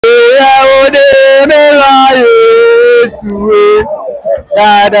ode me la Yesu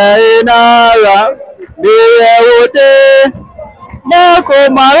dada inara me ode na ko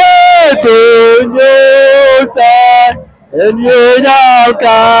mareto nyosa enyonya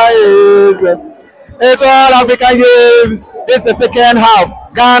it's all African Games. This is the second half.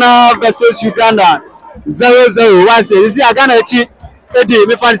 Ghana versus Uganda. 0-0. Once you see Ghana cheat.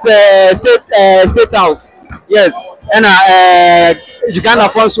 Me find state house. Yes. And Uganda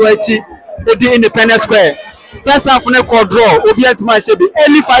from cheat. Independence Square. First half we call draw. Obi to my should be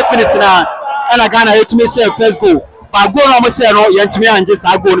only 5 minutes now. And Ghana to me say first goal. But goal almost say no. You to me and just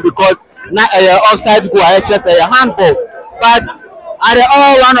goal because na offside goal. I just a handball. But at the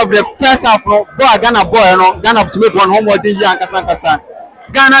all one of the first half, boy Ghana boy, Ghana to make one homework in Ghana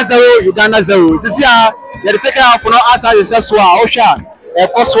 0, Uganda 0. This year, the second half no answer is just Osha,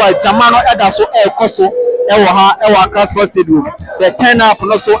 Koswa, Jamano, Edaso, Koso, Ewa Transport Stadium. The 10 half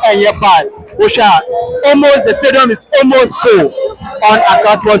no so by Osha. Almost the stadium is almost full on a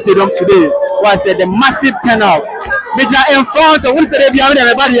Transport Stadium today. Was the massive 10 half. Major in front of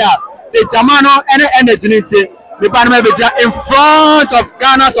everybody, the Jamano and the Unity. The Panama in front of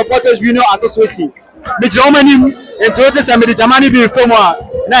Ghana Supporters Union Association. The Germany in total the Germany be former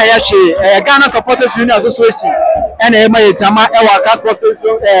Ghana Supporters Union Association and Jama Transport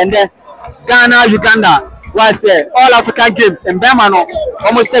and Ghana Uganda was all African Games in Bemano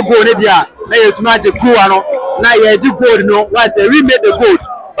almost said go there. Now you to match the Kuano. Now you do gold no was we made the gold,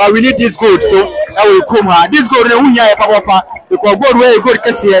 but we need this gold so I will come here. This gold we here papa because gold where you go to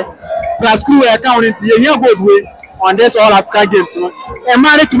plus crew account into here good way on this all African Games. And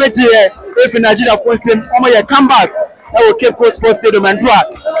man to make if in Nigeria for him, come back. I will Cape Coast Sports Stadium and do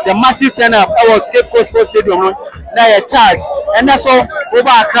the massive turn up. I was Cape Coast Sports Stadium. Now a charge, and that's all over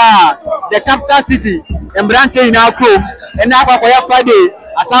Accra, the capital city, and branching in our crew. And now for Friday,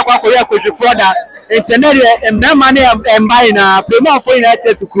 as now for your coach Florida, internet and no money and buying a payment for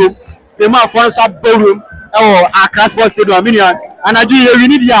United crew, payment for a sub ballroom. Oh, Accra Sports Stadium, and I do you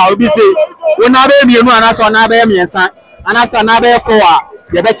need ya. We say, when I be you know, and I saw Nabe me and son, and I saw Nabe for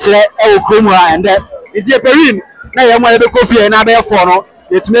the bachelor, Krumra, and it's a Perin. Now you want to be coffee and Nabe for no,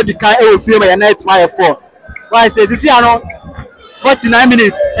 it's made the car film and night my 4. Why I say this year, 49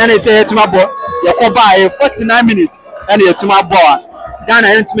 minutes, and I say to my boy, you call by 49 minutes, and you're to my boy. Ghana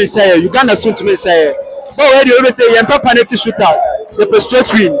and to me say, Uganda soon to me say, oh, you always say, you're not penalty shootout, the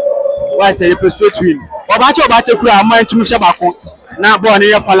straight win. Why I say, you straight win. Obacho kura mind to Mushabako. Now born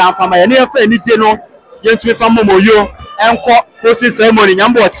here for Lamp, my near friend, Nitino, young to me from Momoyo, and closing ceremony,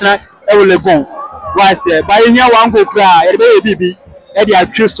 and watching I will go. Why say, by in your one go cry, a baby, Eddie, I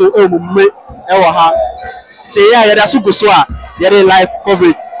choose to me, Ewa. Say, yeah, that's super swa, yet live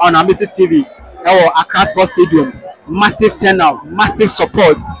coverage on amistytv, our Accra Sports Stadium. Massive turnout, massive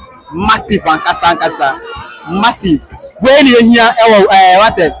support, massive and Kasa, massive. When you hear,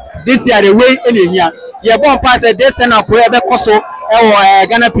 what's it? This year, the way in here. You born past the destiny of whoever Koso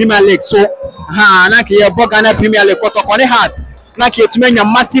Ghana Premier League. So, Naki, you Ghana Premier League. Kotokoni has Naki to make a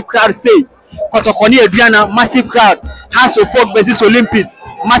massive crowd say. Kotokoni Adriana, massive crowd. House of Folk visit Olympics,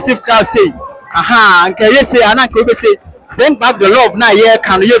 massive crowd say. And can you say, and I could say, bring back the love now. Yeah,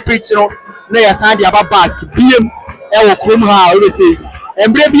 can you preach? You know, near Sandy about back. BM Ewo Kumha, always say,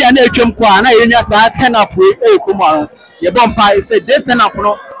 and baby and Elchum Kwana, and yes, I turn up with El Kumar. You born past say, destiny of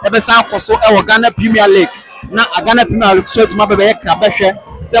no. Ever sound Koso our Ghana Premier League. Now a Ghana Premier League so to my baby Kabasha.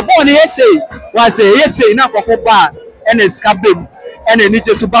 So born say, why say yes say now for bar and a scabim and a niche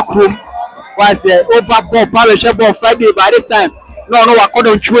super room. Why say over ball parish ball Friday by this time. No, I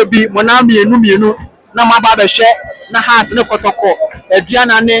couldn't be Monami and Numino. Now my barber share, na has no protocol. A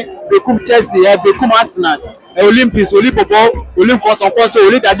Diana ne become Chelsea, become Arsenal, Olympics, Olympical, Olympus on course,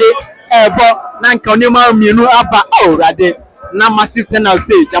 only that day, Nankanima Minu Abba, oh, that day. Na massive turnout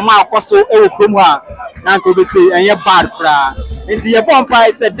say Jamal Koso Ewo Krumwa na ko be say enye bad kra nti ye bon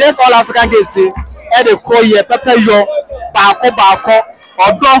pa say this all African Games say e dey call ye pepper yo baako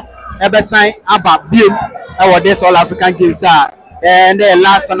odo e be sign aba biem e wo this all African Games and the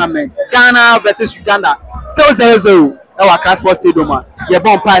last tournament Ghana versus Uganda still 0-0 e wa Accra Sports Stadium ye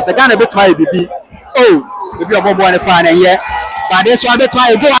bon pa say Ghana be try bibi oh bibi obo bo ne fa na ye but this one be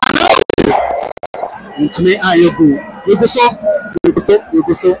try go into me and you go. You go so. Go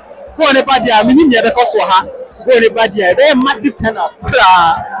on about the minimum because go on about the very massive turnout. Because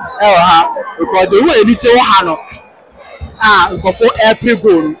the way you need to go for every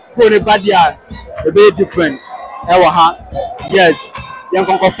goal. Go on about the very different. Yes, young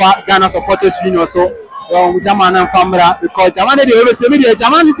Konkofa Ghana Supporters Union so. Jaman and Famra because Jaman they always say me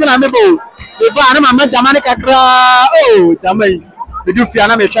Jaman is not able. The bar, I'm Jaman Kakra. Oh, Jaman. We do fear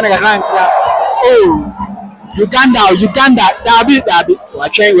na me try na kan. Oh, Uganda, Dabi. We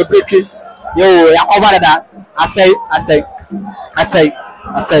try we break it. Yo, ya cover that. I say.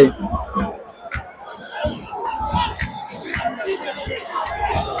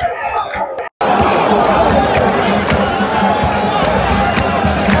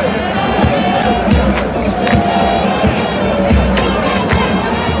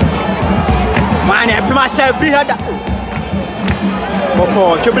 Man, I put myself free header.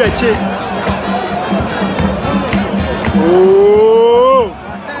 Moko, Kibrechi. Oh.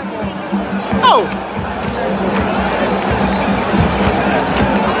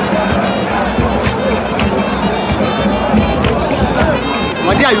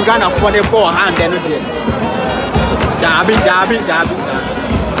 What are Uganda for the ball hand then again? Dabi.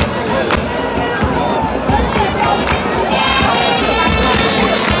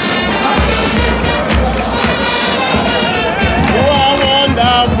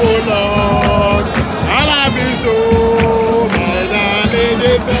 Wonderful Lord, I love you so, my darling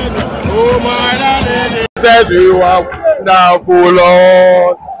Jesus. Oh, my darling Jesus, you are wonderful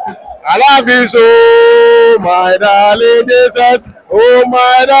Lord. I love you so, my darling Jesus. Oh,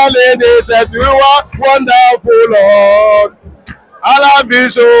 my darling Jesus, you are wonderful Lord. I love you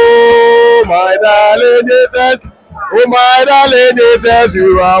so, my darling Jesus. Oh, my darling Jesus,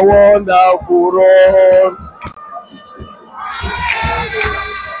 you are wonderful Lord.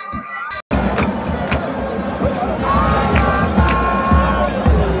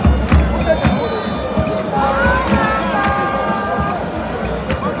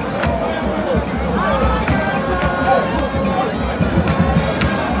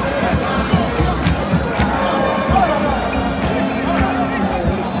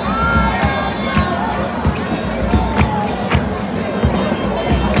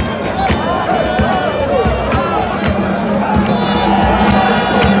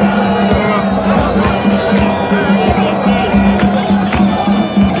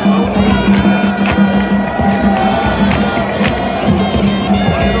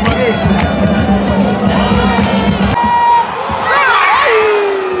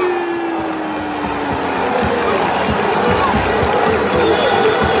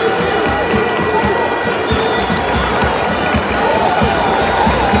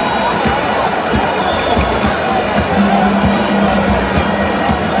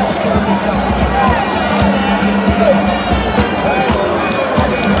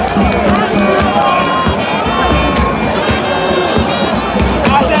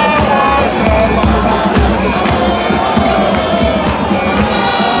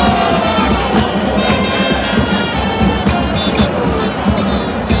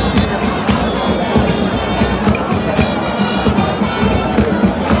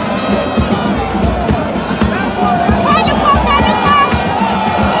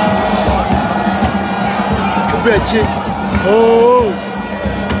 Oh.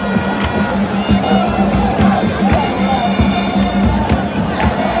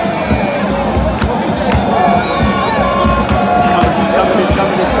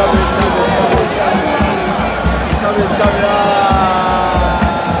 It's coming.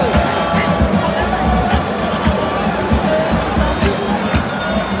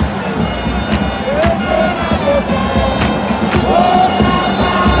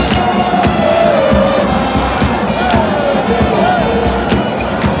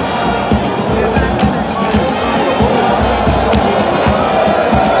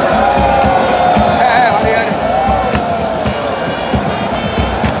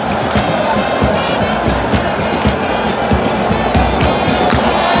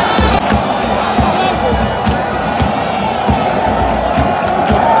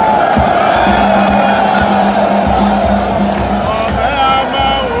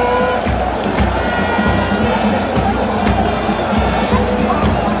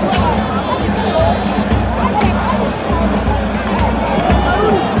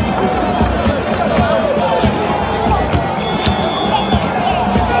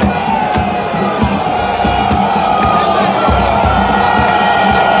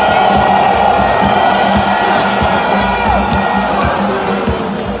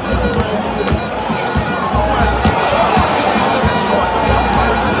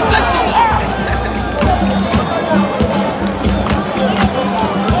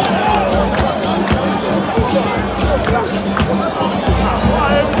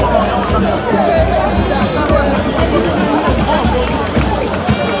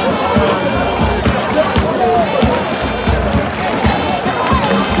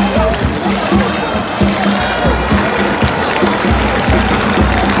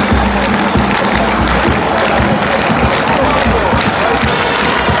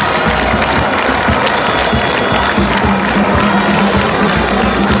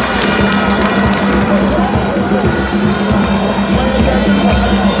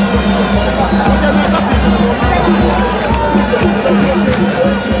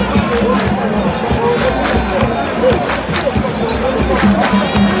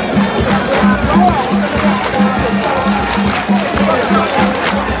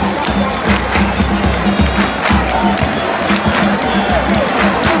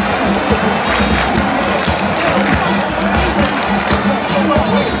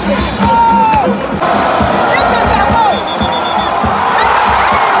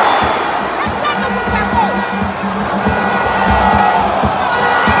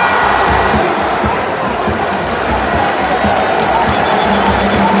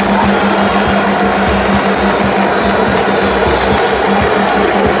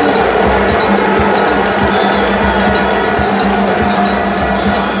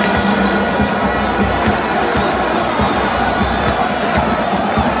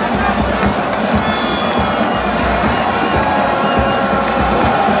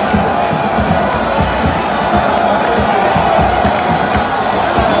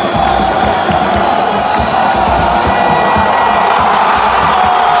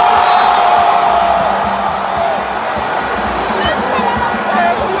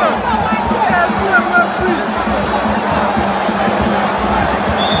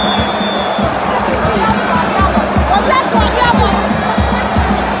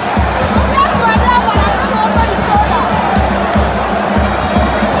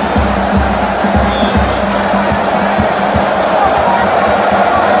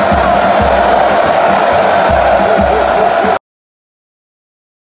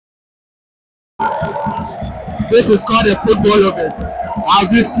 This is called the football lovers.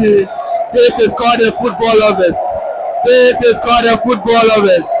 AMISTY. This is called the football lovers. This is called the football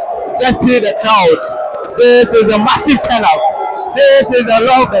lovers. Just see the crowd. This is a massive turnout. This is the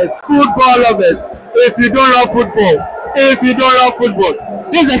lovers, football lovers. If you don't love football, this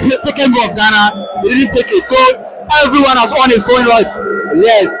is the second goal of Ghana. They didn't take it, so everyone has on his phone right.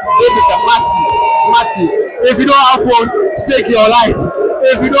 Yes, this is a massive. If you don't have phone, shake your light.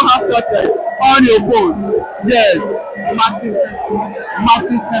 If you don't have touch on your phone, yes, massive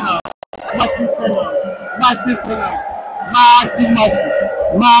turnout.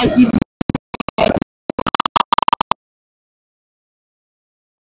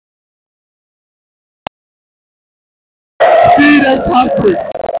 See the shouting.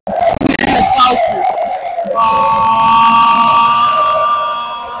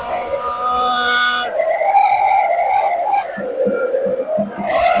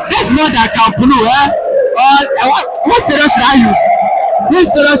 This is more than Kampunu, what stadium should I use? This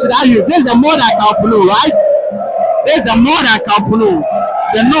stadium should I use? This is the more than Kampunu, right? This is the more than Kampunu.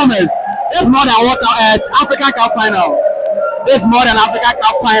 The numbers. This is more than African Cup final. This is more than African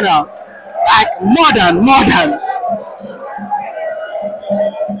Cup final. Like more than.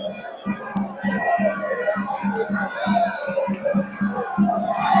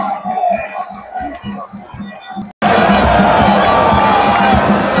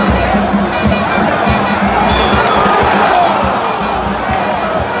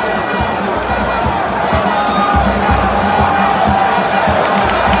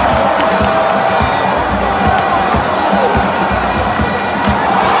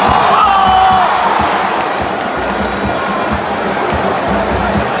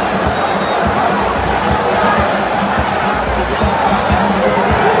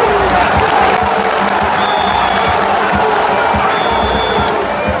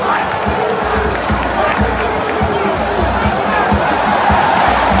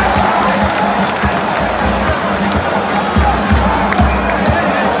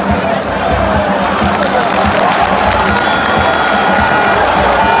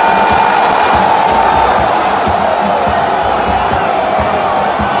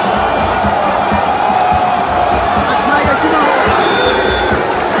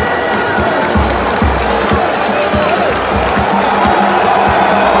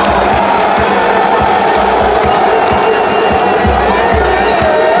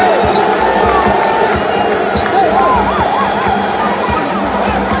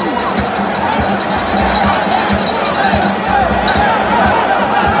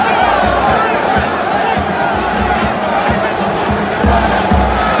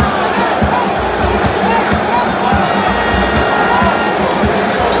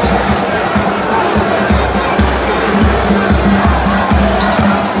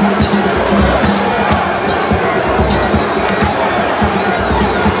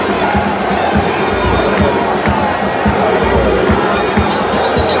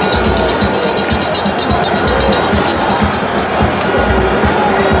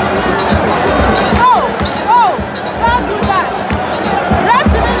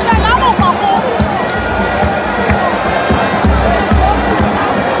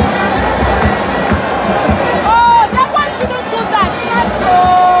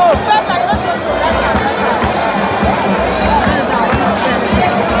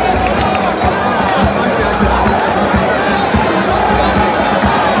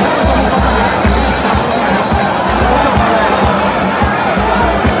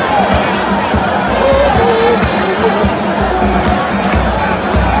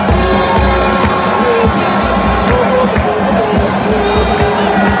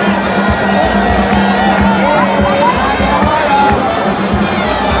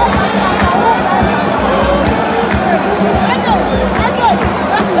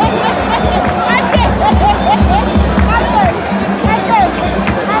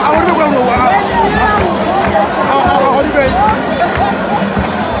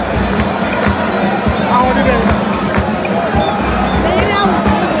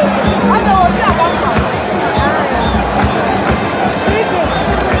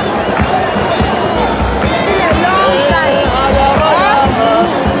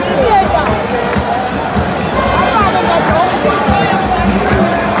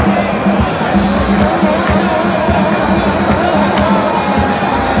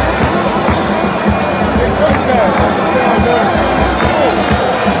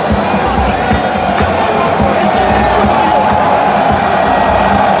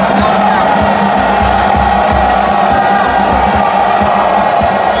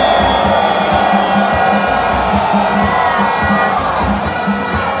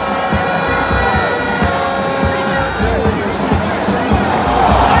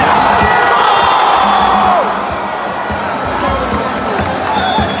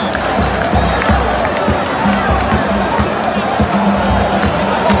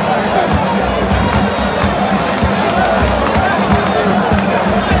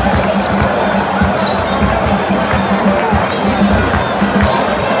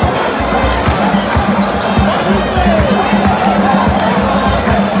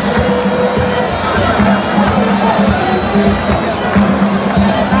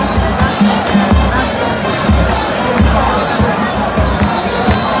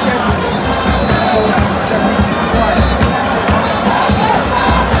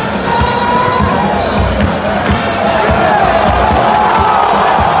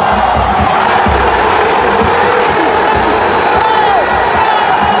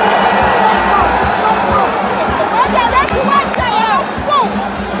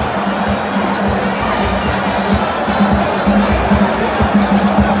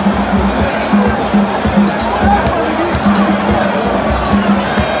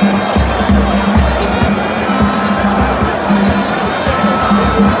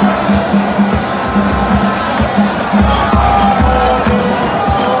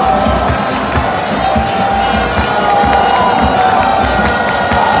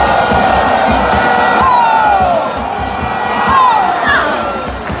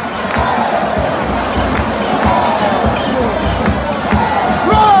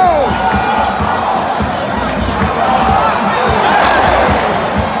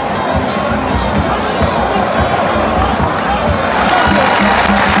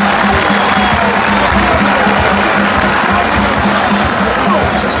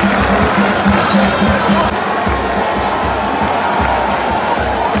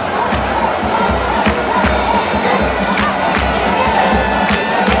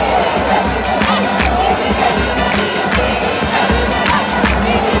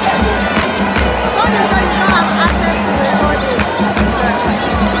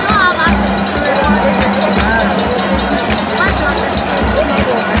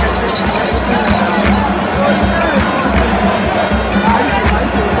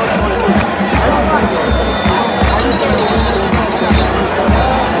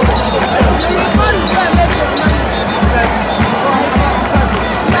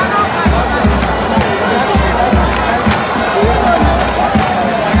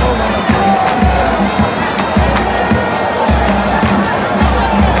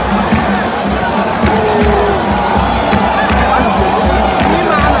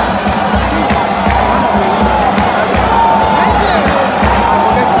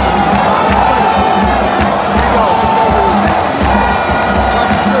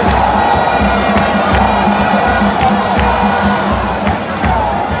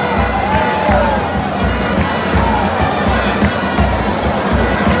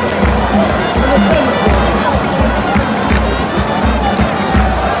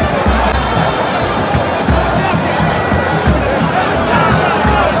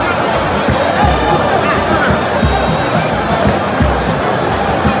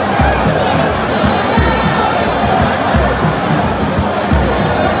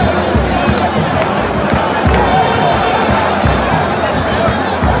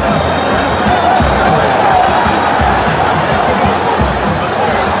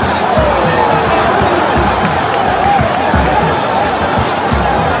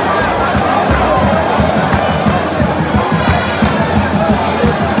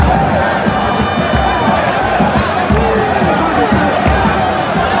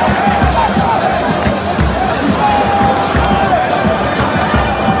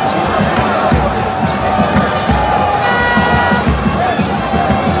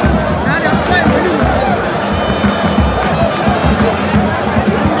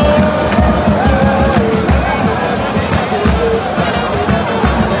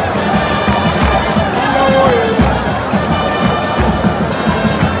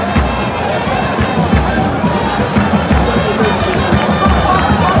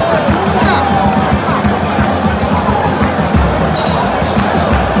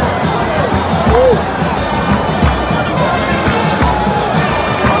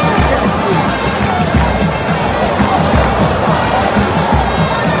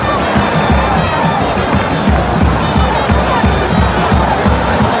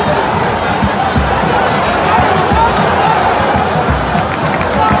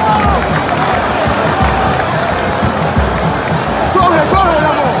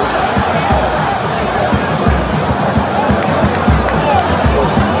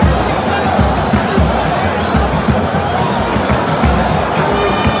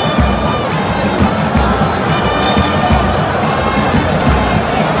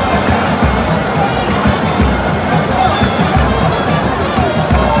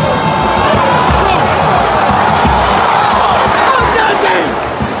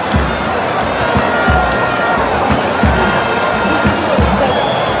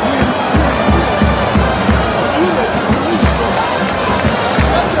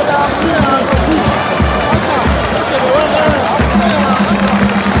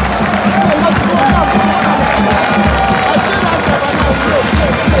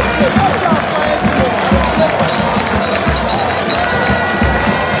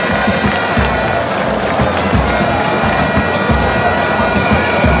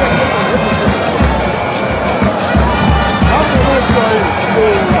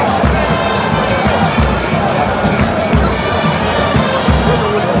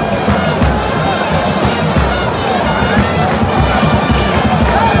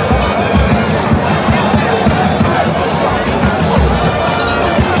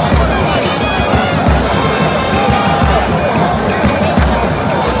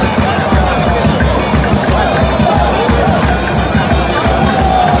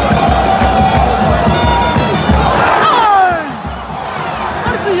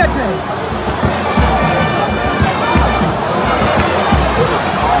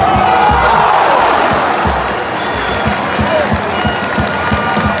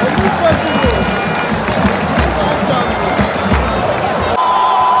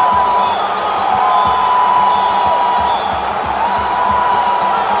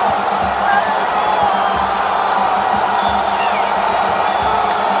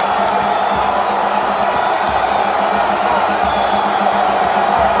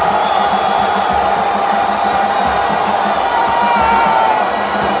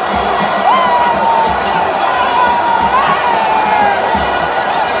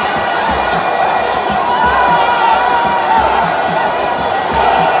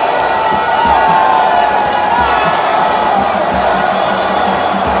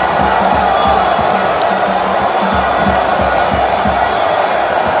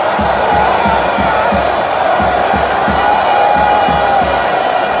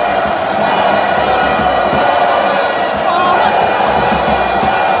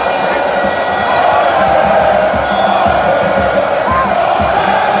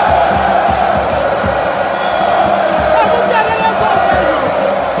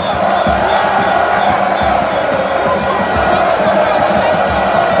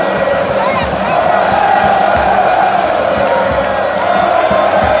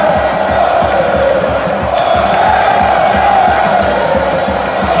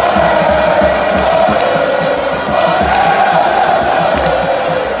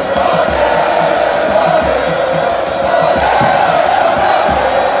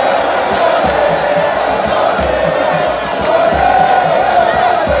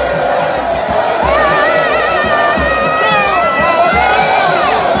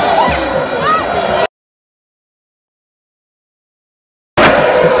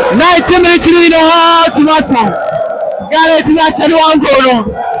 19 minutes in to Mason. Got to National one goal.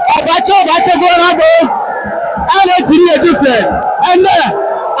 Abacho go na go. And it's different. And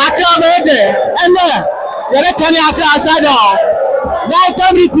I come there. And you're a tiny outside.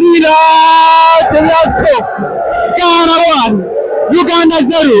 19 minutes to Mason. Ghana 1, Uganda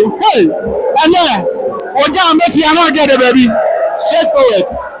 0. Hey, and Uganda if you not get it, baby. Straightforward.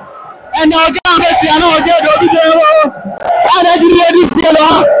 And Uganda if you not get it, and I did ready for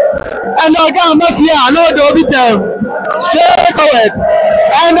and Uganda if you not do it. Straightforward.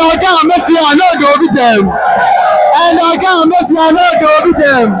 And Uganda if you not do it. And Uganda if you not do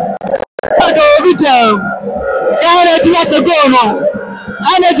it. Not do it. And it was a goal now.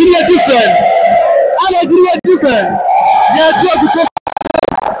 And it is different. And it is different. Yeah, two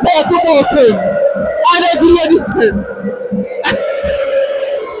and it is different.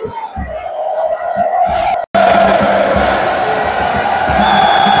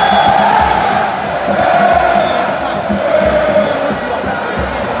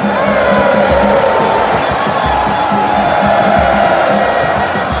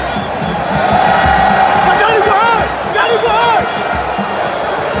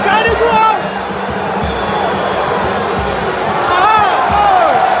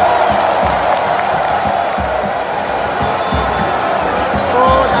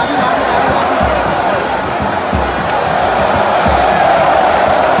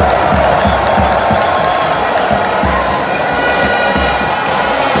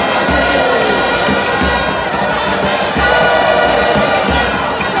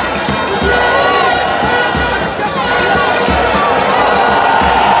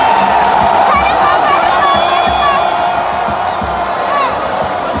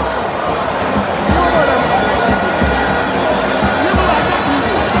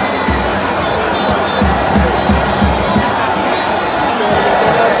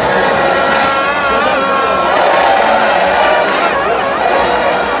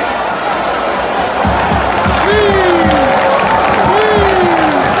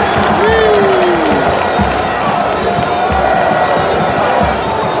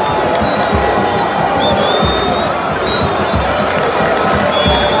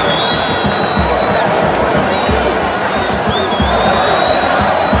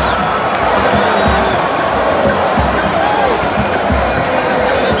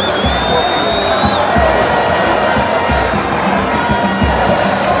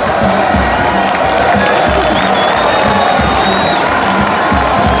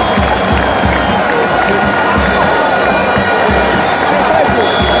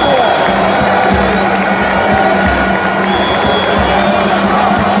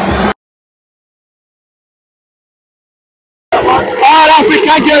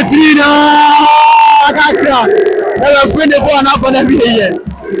 Africa gets in.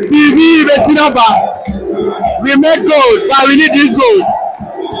 We make gold, but we need this gold.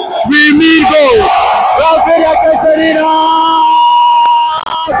 We need gold.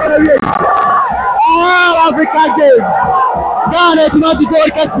 All Africa games. Ghana automatic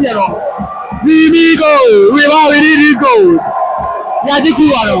gold Cassiano. We need gold. We need this gold.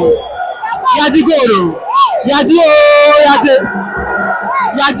 Yadikuano. Yadigoro. Yadio. Yadio.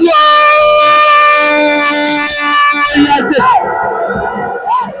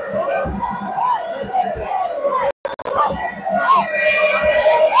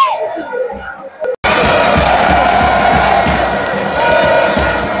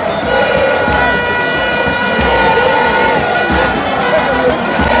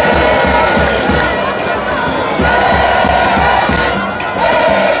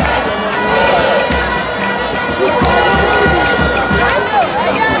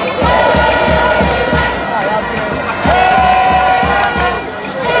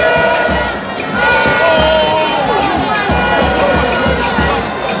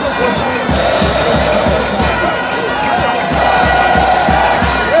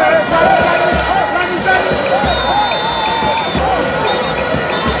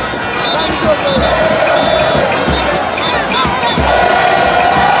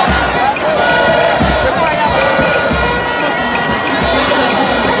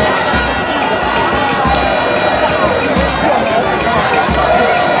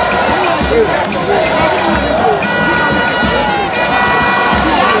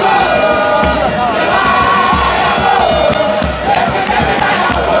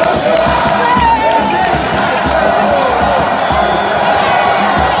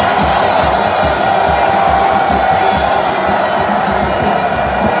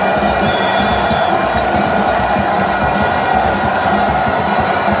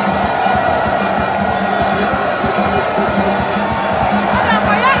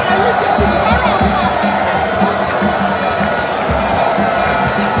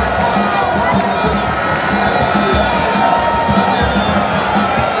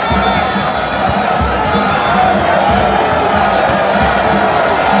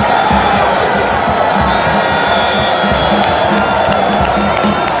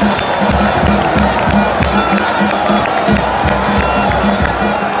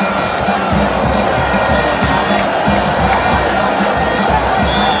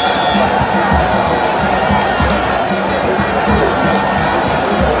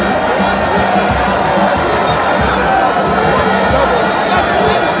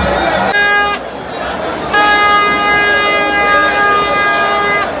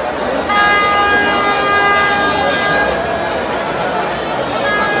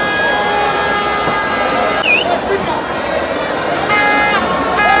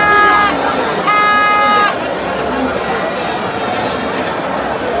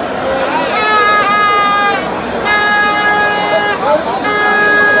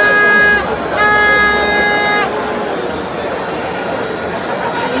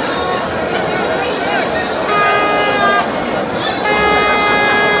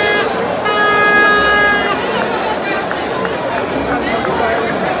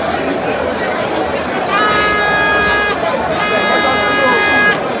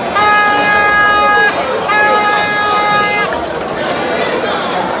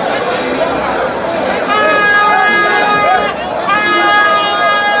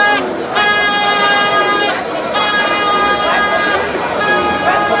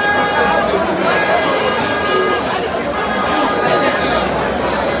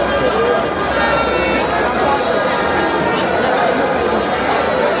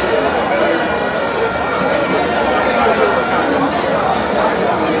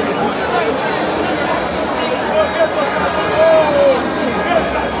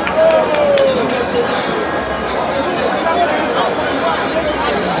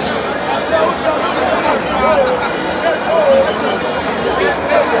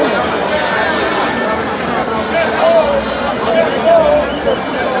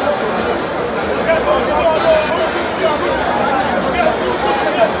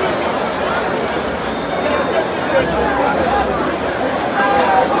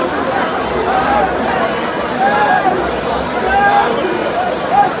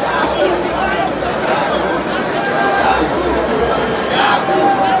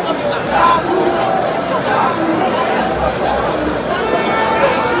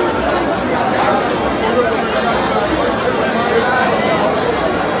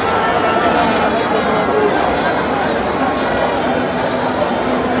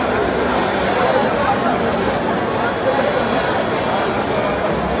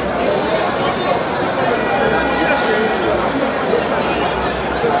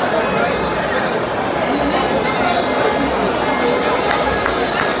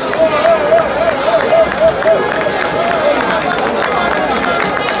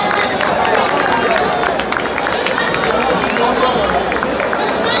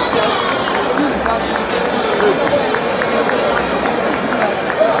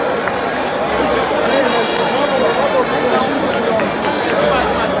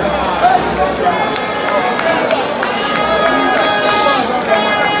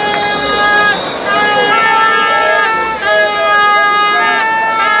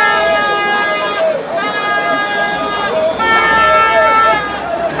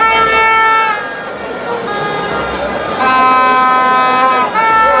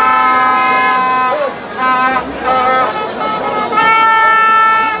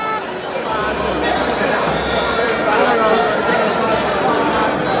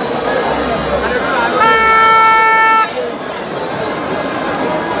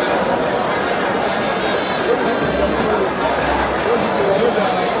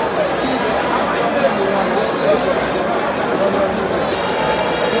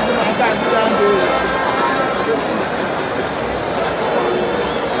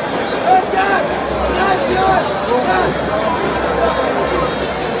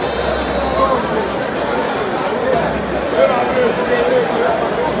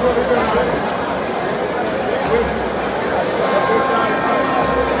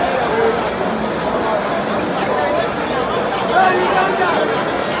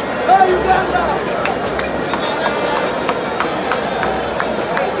 Hey, Uganda!